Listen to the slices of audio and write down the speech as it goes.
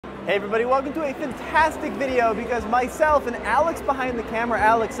Hey everybody, welcome to a fantastic video because myself and Alex behind the camera,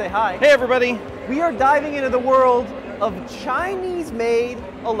 Alex, say hi. Hey everybody. We are diving into the world of Chinese-made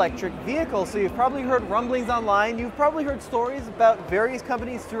electric vehicles. So you've probably heard rumblings online, you've probably heard stories about various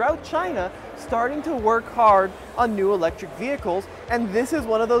companies throughout China starting to work hard on new electric vehicles, and this is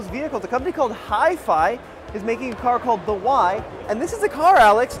one of those vehicles. A company called Hi-Fi is making a car called the Y, and this is a car,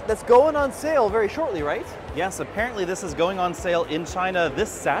 Alex, that's going on sale very shortly, right? Yes, apparently this is going on sale in China this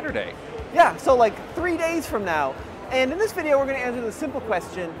Saturday. Yeah, so like 3 days from now. And in this video, we're going to answer the simple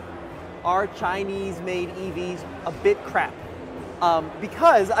question, are Chinese-made EVs a bit crap?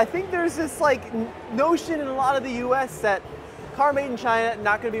 Because I think there's this like notion in a lot of the US that car made in China,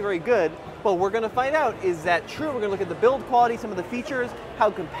 not going to be very good. But we're going to find out, is that true? We're going to look at the build quality, some of the features,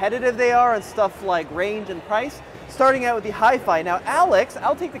 how competitive they are, and stuff like range and price. Starting out with the Hi-Fi. Now, Alex,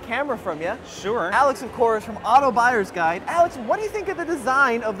 I'll take the camera from you. Sure. Alex, of course, from Auto Buyer's Guide. Alex, what do you think of the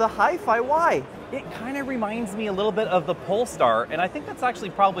design of the Hi-Fi Y? It kind of reminds me a little bit of the Polestar, and I think that's actually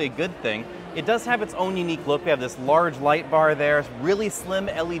probably a good thing. It does have its own unique look. We have this large light bar there, really slim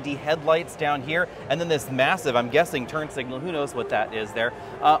LED headlights down here, and then this massive, I'm guessing, turn signal. Who knows what that is there.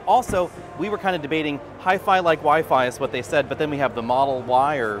 Also, we were kind of debating Hi-Fi like Wi-Fi is what they said, but then we have the Model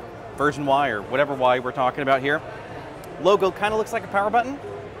Y or version Y or whatever Y we're talking about here. Logo kind of looks like a power button.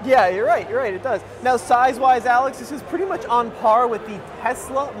 Yeah, you're right, it does. Now, size-wise, Alex, this is pretty much on par with the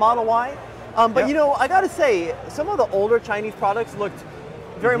Tesla Model Y. But yep. You know, I gotta say, some of the older Chinese products looked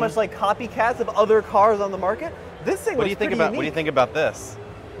very much like copycats of other cars on the market. This thing looks pretty unique. What do you think about this?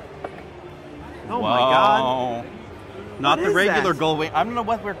 Oh my God. Not the regular that? gull wing. I don't know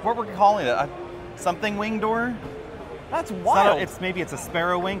what we're calling it. Something wing door? That's wild. Maybe it's a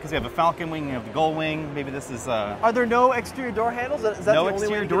sparrow wing because we have a falcon wing, you have the gull wing. Maybe this is Are there no exterior door handles? Is that no the only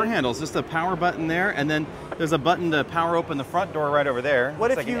exterior way to door get in? handles, just a power button there, and then there's a button to power open the front door right over there.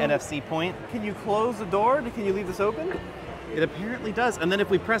 What it's if like an NFC point. Can you close the door? Can you leave this open? It apparently does. And then if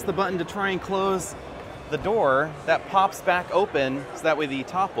we press the button to try and close the door, that pops back open so that way the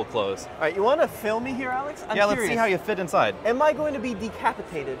top will close. All right, you want to film me here, Alex? I'm yeah, curious. let's see how you fit inside. Am I going to be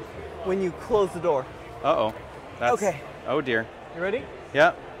decapitated when you close the door? Uh-oh. Okay. Oh dear. You ready?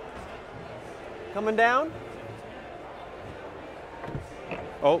 Yep. Coming down.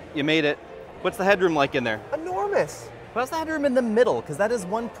 Oh, you made it. What's the headroom like in there? Enormous. What's the headroom in the middle? Because that is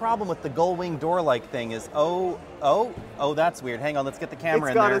one problem with the gull wing door-like thing is, oh, that's weird. Hang on, let's get the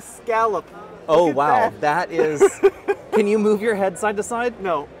camera in there. It's got a scallop. Oh, wow, that is... Can you move your head side to side?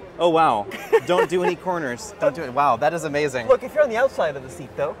 No. Oh, wow. Don't do any corners. Don't do it. Wow, that is amazing. Look, if you're on the outside of the seat,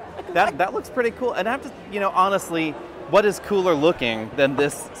 though. That looks pretty cool. And I have to, you know, honestly, what is cooler looking than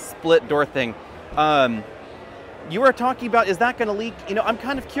this split door thing? You were talking about, is that going to leak? You know, I'm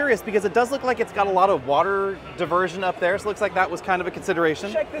kind of curious because it does look like it's got a lot of water diversion up there. So it looks like that was kind of a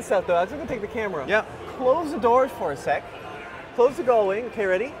consideration. Check this out, though. I'm going to take the camera. Yeah. Close the doors for a sec. Close the gull wing. Okay,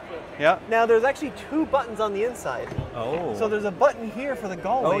 ready? Yeah. Now, there's actually 2 buttons on the inside. Oh. So there's a button here for the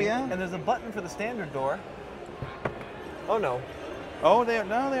gull wing. Oh, yeah? And there's a button for the standard door. Oh, no. Oh, they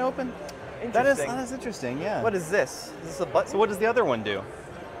open. That is interesting, yeah. What is this? Is this a button? So what does the other one do?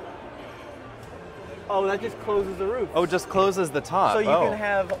 Oh, that just closes the roof. Oh, just closes the top. So you can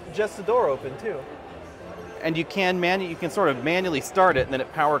have just the door open, too. And you can sort of manually start it, and then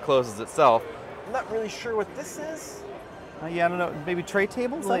it power closes itself. I'm not really sure what this is. Yeah, I don't know. Maybe tray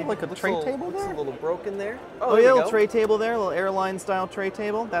table? Is that like a tray table there? It's a little broken there. Oh yeah, a little tray table there, a little airline-style tray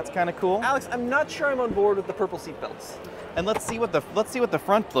table. That's kind of cool. Alex, I'm not sure I'm on board with the purple seat belts. And let's see what the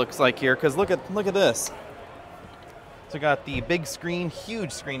front looks like here, because look at this. So we got the big screen,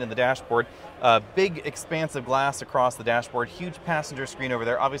 huge screen in the dashboard, big expansive glass across the dashboard, huge passenger screen over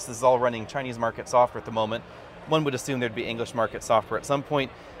there. Obviously, this is all running Chinese market software at the moment. One would assume there'd be English market software at some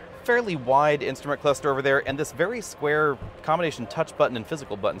point. Fairly wide instrument cluster over there, and this very square combination touch button and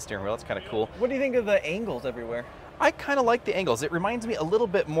physical button steering wheel. That's kind of cool. What do you think of the angles everywhere? I kind of like the angles. It reminds me a little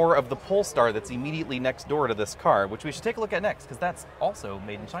bit more of the Polestar that's immediately next door to this car, which we should take a look at next, because that's also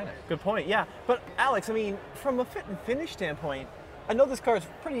made in China. Good point, yeah. But Alex, I mean, from a fit and finish standpoint, I know this car is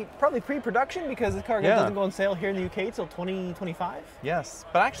probably pre-production because this car doesn't go on sale here in the UK until 2025. Yes,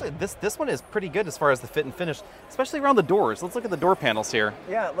 but actually this one is pretty good as far as the fit and finish, especially around the doors. Let's look at the door panels here.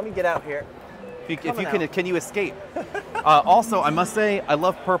 Yeah, let me get out here. If you can you escape? Also, I must say, I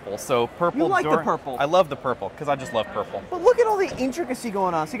love purple. So purple. You like the purple? I love the purple because I just love purple. But look at all the intricacy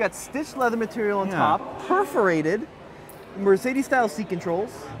going on. So you got stitched leather material on top, perforated, Mercedes-style seat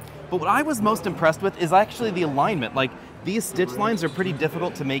controls. But what I was most impressed with is actually the alignment. Like, these stitch lines are pretty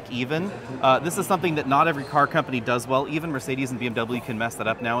difficult to make even. This is something that not every car company does well. Even Mercedes and BMW can mess that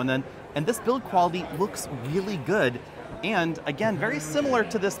up now and then. And this build quality looks really good. And again, very similar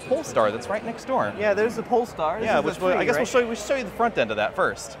to this Polestar that's right next door. Yeah, there's the Polestar. This is the I guess right? we'll show you the front end of that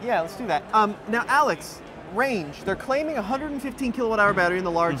first. Yeah, let's do that. Now, Alex, range. They're claiming 115 kilowatt hour battery in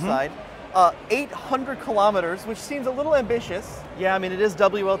the large side. 800 kilometers, which seems a little ambitious. Yeah, I mean, it is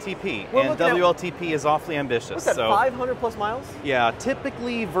WLTP, We're and WLTP is awfully ambitious. What's that, so 500 plus miles? Yeah,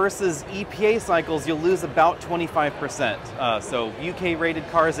 typically versus EPA cycles, you'll lose about 25%. So UK rated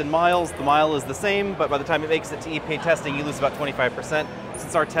cars in miles, the mile is the same, but by the time it makes it to EPA testing, you lose about 25%.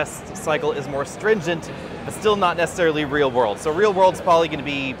 Since our test cycle is more stringent, but still not necessarily real world. So real world's probably going to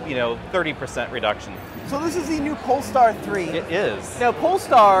be, 30% reduction. So this is the new Polestar 3. It is. Now,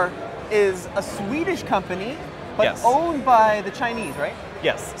 Polestar is a Swedish company, but Yes. owned by the Chinese, right?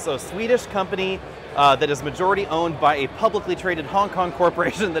 Yes, so Swedish company that is majority owned by a publicly traded Hong Kong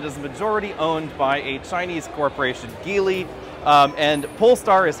corporation that is majority owned by a Chinese corporation, Geely, and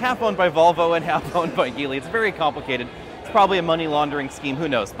Polestar is half owned by Volvo and half owned by Geely. It's very complicated. It's probably a money laundering scheme, who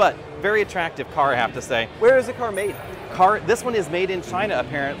knows, but very attractive car, I have to say. Where is the car made? This one is made in China,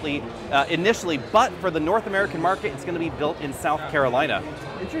 apparently, initially, but for the North American market, it's going to be built in South Carolina.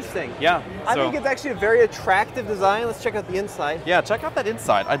 Interesting. Yeah. I think it's actually a very attractive design. Let's check out the inside. Yeah, check out that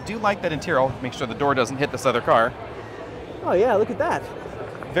inside. I do like that interior. I'll make sure the door doesn't hit this other car. Oh yeah, look at that.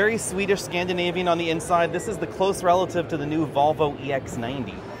 Very Swedish Scandinavian on the inside. This is the close relative to the new Volvo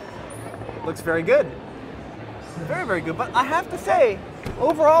EX90. Looks very good. Very, very good. But I have to say,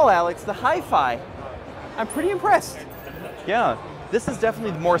 overall, Alex, the hi-fi, I'm pretty impressed. Yeah, this is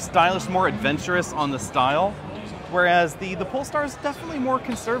definitely more stylish, more adventurous on the style, whereas the Polestar is definitely more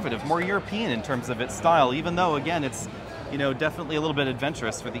conservative, more European in terms of its style, even though, again, it's definitely a little bit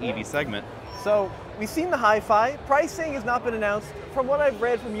adventurous for the EV segment. So we've seen the hi-fi. Pricing has not been announced. From what I've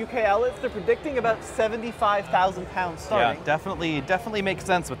read from UK outlets, they're predicting about £75,000 starting. Yeah, definitely makes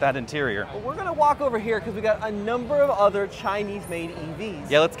sense with that interior. But we're going to walk over here because we got a number of other Chinese-made EVs.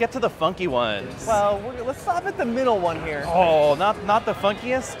 Yeah, let's get to the funky ones. Well, let's stop at the middle one here. Oh, not the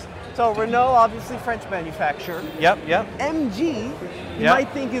funkiest? So Renault, obviously French manufacturer. Yep. MG, you might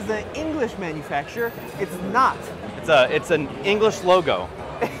think is an English manufacturer. It's not. It's an English logo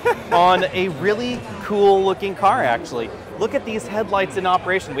on a really cool looking car, actually. Look at these headlights in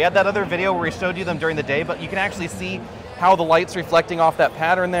operation. We had that other video where we showed you them during the day, but you can actually see how the light's reflecting off that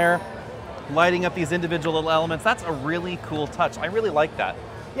pattern there, lighting up these individual little elements. That's a really cool touch. I really like that.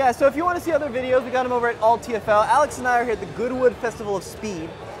 Yeah, so if you want to see other videos, we got them over at All TFL. Alex and I are here at the Goodwood Festival of Speed,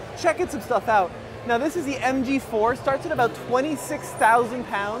 checking some stuff out. Now this is the MG4, starts at about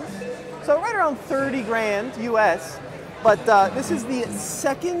 £26,000, so right around 30 grand US. But this is the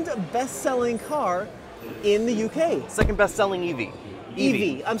second best-selling car in the UK. Second best-selling EV.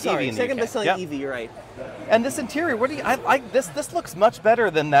 EV. I'm sorry, EV second best-selling yep. EV. You're right. And this interior, this looks much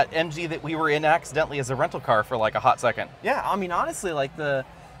better than that MG that we were in accidentally as a rental car for like a hot second. Yeah, I mean honestly, like the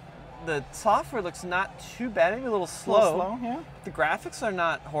software looks not too bad, maybe a little slow. A little slow, yeah. The graphics are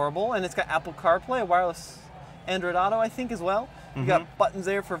not horrible, and it's got Apple CarPlay, a wireless Android Auto, I think, as well. You got buttons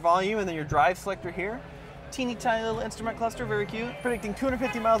there for volume, and then your drive selector here. Teeny tiny little instrument cluster, very cute. Predicting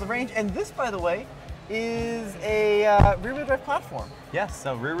 250 miles of range, and this, by the way, is a rear-wheel drive platform. Yes,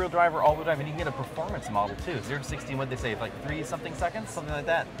 so rear-wheel drive or all-wheel drive, and you can get a performance model too. 0 to 60, what'd they say, like 3-something seconds? Something like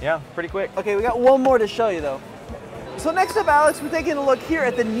that. Yeah, pretty quick. Okay, we got one more to show you, though. So next up, Alex, we're taking a look here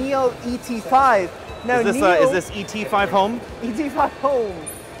at the NIO ET5. Now, is this ET5 home? ET5 home.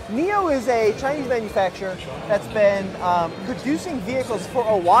 NIO is a Chinese manufacturer that's been producing vehicles for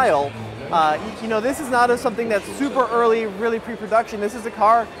a while. This is not something that's super early, really pre-production. This is a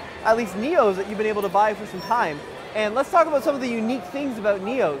car, at least NIOs, that you've been able to buy for some time. And let's talk about some of the unique things about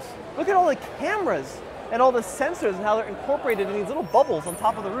NIOs. Look at all the cameras and all the sensors and how they're incorporated in these little bubbles on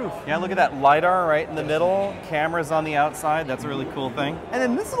top of the roof. Yeah, look at that LiDAR right in the middle, cameras on the outside. That's a really cool thing. And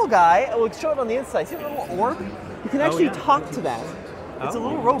then this little guy, we'll show it on the inside. See the little orb? You can actually talk to that. It's a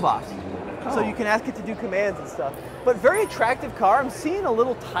little robot. So you can ask it to do commands and stuff. But very attractive car. I'm seeing a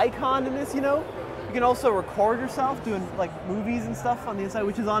little Taycan in this, You can also record yourself doing like movies and stuff on the inside,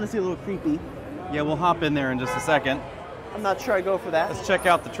 which is honestly a little creepy. Yeah, we'll hop in there in just a second. I'm not sure I go for that. Let's check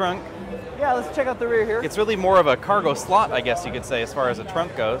out the trunk. Yeah, let's check out the rear here. It's really more of a cargo slot, I guess you could say, as far as a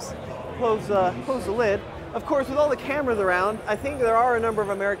trunk goes. Close the lid. Of course, with all the cameras around, I think there are a number of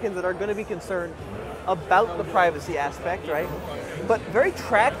Americans that are going to be concerned about the privacy aspect, right? But very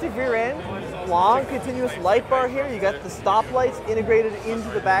attractive rear end, long continuous light bar here. You got the stoplights integrated into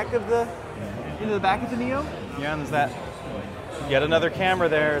the back of the NIO. Yeah, and there's that. Yet another camera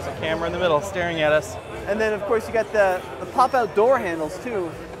there. There's a camera in the middle staring at us. And then, of course, you got the pop-out door handles,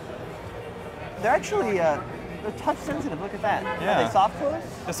 too. They're actually they're touch sensitive. Look at that. Yeah. Are they soft close?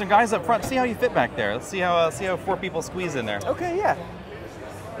 There's some guys up front. See how you fit back there. Let's see how 4 people squeeze in there. Okay, yeah.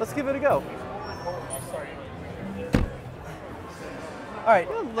 Let's give it a go. All right.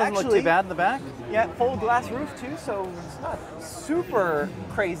 Doesn't look too bad in the back. Yeah, full glass roof too, so it's not super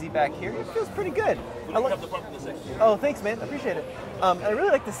crazy back here. It feels pretty good. Oh, thanks, man. I appreciate it. I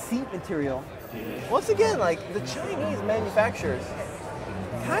really like the seat material. Once again, like the Chinese manufacturers,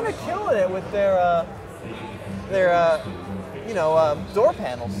 kind of killing it with their door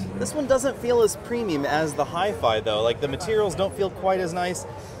panels. This one doesn't feel as premium as the Hi-Fi though. Like the materials don't feel quite as nice.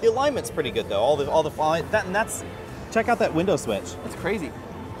 The alignment's pretty good though. Check out that window switch. That's crazy.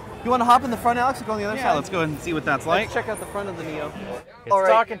 You want to hop in the front, Alex, and go on the other side? Yeah, let's go and see what that's like. Let's check out the front of the Neo. It's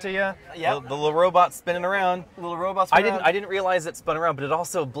talking to you. Yeah. The little robot spinning around. Little robot I didn't realize it spun around, but it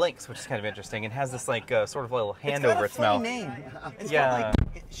also blinks, which is kind of interesting. It has this like sort of little hand over its mouth. It's got a funny name. It's Yeah. got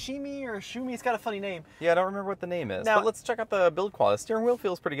like Shimi or Shumi. It's got a funny name. Yeah, I don't remember what the name is. Now- But let's check out the build quality. The steering wheel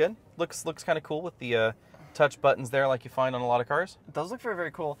feels pretty good. Looks kind of cool with the touch buttons there like you find on a lot of cars. It does look very,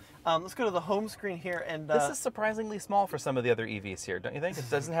 very cool. Let's go to the home screen here and This is surprisingly small for some of the other EVs here, don't you think? It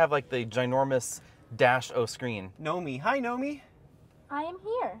doesn't have like the ginormous Dash O screen. Nomi. Hi, Nomi. I am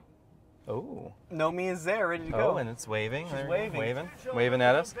here. Oh. Nomi is there, ready to go. Oh, and it's waving. She's There you go. waving. Waving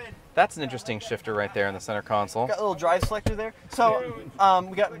at us. That's an interesting shifter right there in the center console. Got a little drive selector there. So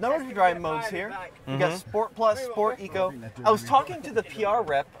we got number of drive modes here. We got Sport Plus, Sport Eco. I was talking to the PR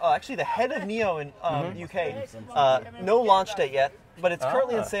rep, actually the head of Neo in UK. No launch date yet, but it's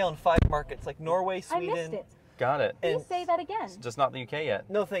currently on sale in 5 markets like Norway, I Sweden. missed it. Got it. Please say that again. Just not in the UK yet.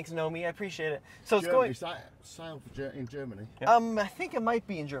 No thanks, Nomi. I appreciate it. So it's Germany, going. is that sale in Germany? I think it might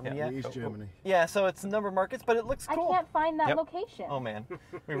be in Germany. Yeah. Yeah. It is Germany. Yeah. So it's a number of markets, but it looks I cool. can't find that Yep. location. Oh man,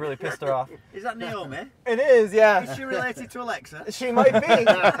 we really pissed her off. Is that Naomi? It is, yeah. Is she related to Alexa? She might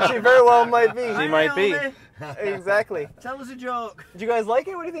be. She very well might be. She might be. Naomi, Exactly. Tell us a joke. Do you guys like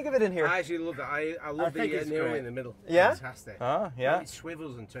it? What do you think of it in here? I actually love it. I love think the it's Naomi great. in the middle. Yeah? Fantastic. Yeah. It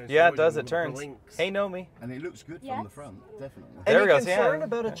swivels and turns. Yeah, it forward does. and It turns. blinks. Hey, Nomi. And it looks good Yes. from the front, definitely. There Any we go, yeah. concern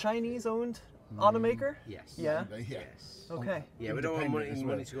about a Chinese-owned automaker? Yes. Yeah. Yes. Okay. Yeah, we don't want money, Independent as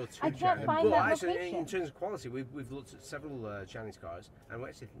money to go too I can't China. find But that actually, location. in terms of quality, we've looked at several Chinese cars, and we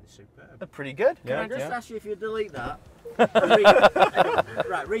actually think they're superb. Pretty good. Can I Yeah, just yeah. ask you if you delete that?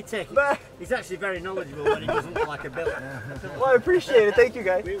 Right, retake it. He's actually very knowledgeable when he doesn't look like a bill. Well, I appreciate it. Thank you,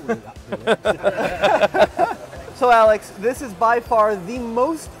 guys. So, Alex, this is by far the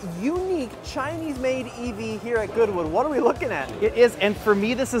most unique Chinese-made EV here at Goodwood. What are we looking at? It is, and for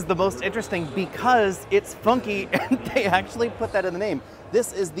me, this is the most interesting because it's funky, and they actually put that in the name.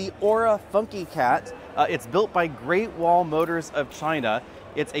 This is the Aura Funky Cat. It's built by Great Wall Motors of China.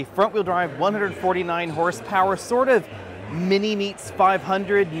 It's a front-wheel drive, 149 horsepower, sort of mini meets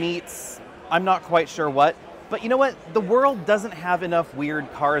 500 meets, I'm not quite sure what. But you know what? The world doesn't have enough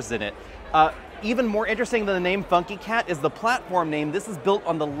weird cars in it. Even more interesting than the name Funky Cat is the platform name. This is built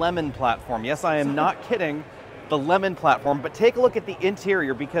on the Lemon platform. Yes, I am not kidding, the Lemon platform. But take a look at the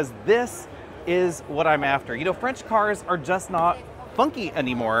interior because this is what I'm after. You know, French cars are just not funky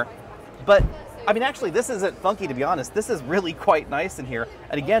anymore. But I mean, actually, this isn't funky, to be honest. This is really quite nice in here.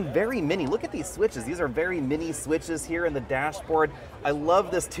 And again, very mini. Look at these switches. These are very mini switches here in the dashboard. I love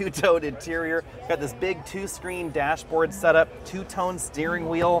this two-tone interior. Got this big 2-screen dashboard setup, 2-tone steering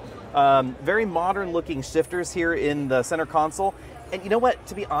wheel, very modern-looking shifters here in the center console. And you know what?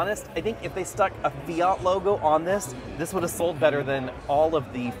 To be honest, I think if they stuck a Fiat logo on this, this would have sold better than all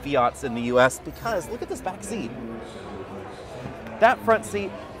of the Fiats in the US because look at this back seat. That front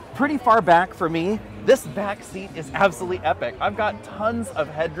seat, pretty far back for me. This back seat is absolutely epic. I've got tons of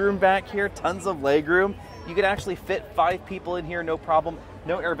headroom back here, tons of legroom. You could actually fit 5 people in here, no problem.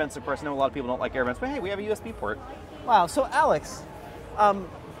 No air vents, of course. I know a lot of people don't like air vents, but hey, we have a USB port. Wow, so Alex,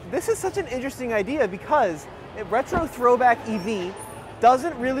 this is such an interesting idea because a retro throwback EV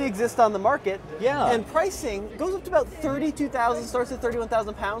doesn't really exist on the market. Yeah. And pricing goes up to about 32,000, starts at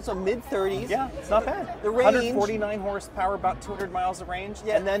 31,000 pounds, so mid-30s. Yeah, it's not bad. The range- 149 horsepower, about 200 miles of range.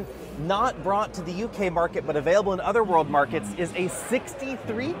 Yeah. And then not brought to the UK market, but available in other world markets, is a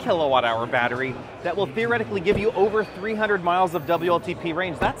 63 kilowatt hour battery that will theoretically give you over 300 miles of WLTP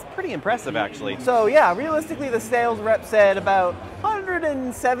range. That's pretty impressive, actually. So yeah, realistically, the sales rep said about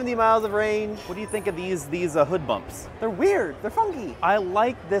 170 miles of range. What do you think of these hood bumps? They're weird, they're funky. I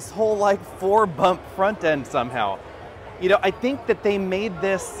like this whole like 4-bump front end somehow. You know, I think that they made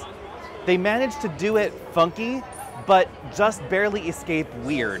this, they managed to do it funky, but just barely escape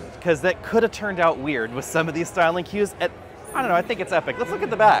weird, because that could have turned out weird with some of these styling cues. I don't know, I think it's epic. Let's look at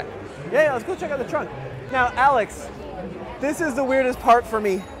the back. Yeah, let's go check out the trunk. Now, Alex, this is the weirdest part for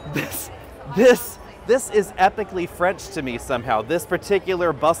me. This This is epically French to me somehow. This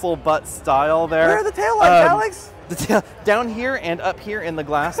particular bustle butt style there. Where are the taillights, Alex? Down here and up here in the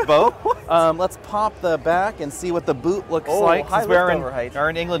glass boat. Let's pop the back and see what the boot looks like. High Since we're liftover height.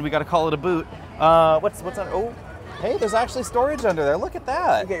 in England, we got to call it a boot. What's on? Oh, hey, there's actually storage under there. Look at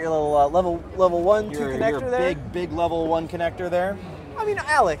that. You get your little level 1, 2 connector your there. big level 1 connector there. I mean,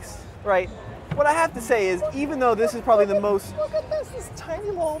 Alex, right? What I have to say is, even though this is probably the most, Look at this tiny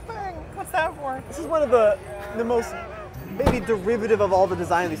little thing. What's that for? this is one of the most maybe derivative of all the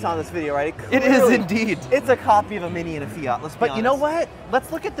designs we saw in this video, right? It is indeed. It's a copy of a Mini and a Fiat. Let's be But you know honest. what?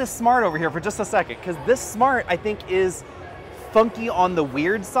 Let's look at this Smart over here for just a second, because this Smart, I think, is funky on the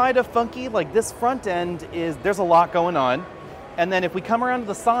weird side of funky. Like this front end there's a lot going on. And then if we come around to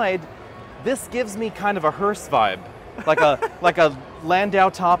the side, this gives me kind of a hearse vibe. Like a Landau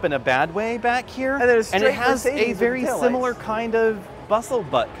top in a bad way back here. And there's it straight has Mercedes a with very taillights. similar kind of bustle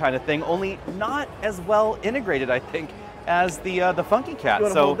butt kind of thing, only not as well integrated, I think, as the Funky Cat. You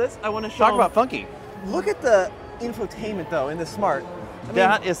want to So hold this? I want to show talk them- about funky. Look at the infotainment though in the Smart. I mean,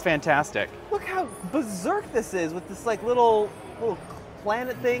 That is fantastic. look how berserk this is with this like little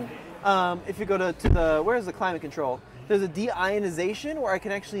planet thing. If you go to the, where's the climate control? There's a deionization where I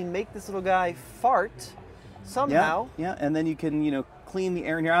can actually make this little guy fart somehow. Yeah, and then you can, clean the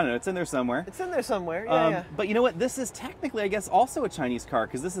air in here. I don't know, it's in there somewhere. It's in there somewhere. Yeah. But you know what? This is technically, I guess, also a Chinese car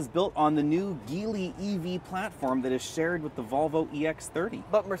because this is built on the new Geely EV platform that is shared with the Volvo EX30.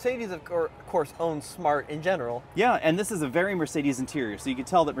 But Mercedes, of course, owns Smart in general. Yeah, and this is a very Mercedes interior. So you can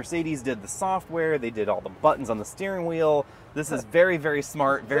tell that Mercedes did the software, they did all the buttons on the steering wheel. This is very, very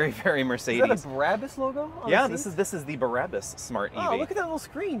smart, very, very Mercedes. Is that a Barabbas logo on Yeah, the this seat? is the Barabbas Smart EV. Oh, look at that little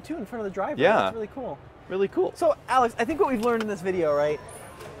screen too in front of the driver. Yeah. That's really cool. Really cool. So, Alex, I think what we've learned in this video, right,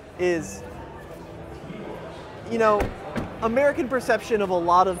 is, American perception of a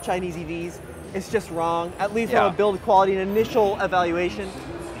lot of Chinese EVs is just wrong, at least Yeah. from a build quality and initial evaluation.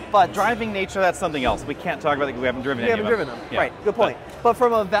 But Driving nature, that's something else. We can't talk about it because we haven't driven we any haven't of them. driven them. Yeah. Right, good point. But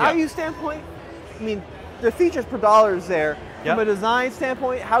from a value standpoint, I mean, the features per dollar is there. Yeah. From a design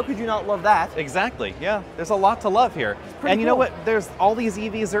standpoint, how could you not love that? Exactly, yeah. There's a lot to love here. pretty And you know cool. what? There's all these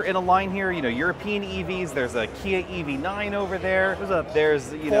EVs are in a line here, European EVs. There's a Kia EV9 over there. There's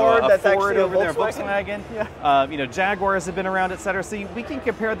Ford a that's Ford actually a over there, Volkswagen. Volkswagen. Jaguars have been around, etc. So we can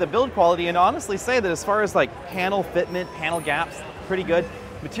compare the build quality and honestly say that as far as like panel fitment, panel gaps, pretty good.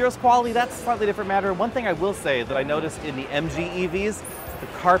 Materials quality, that's a slightly different matter. One thing I will say that I noticed in the MG EVs, the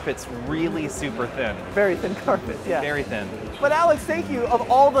carpet's really super thin. Very thin carpet, yeah. Very thin. But Alex, thank you.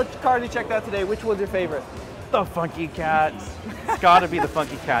 Of all the cars you checked out today, which was your favorite? The Funky Cat. It's gotta be the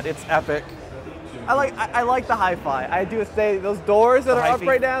Funky Cat. It's epic. I like the hi-fi. I do say those doors that The are up hi-fi.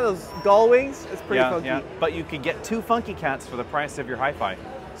 right now, those gull wings, it's pretty funky. Yeah. But you could get 2 Funky Cats for the price of your hi-fi.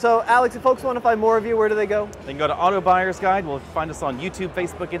 So Alex, if folks want to find more of you, where do they go? They can go to Auto Buyer's Guide. We'll find us on YouTube,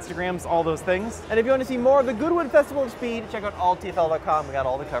 Facebook, Instagrams, all those things. And if you want to see more of the Goodwood Festival of Speed, check out alltfl.com. We got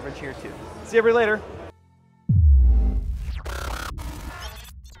all the coverage here too. See you later.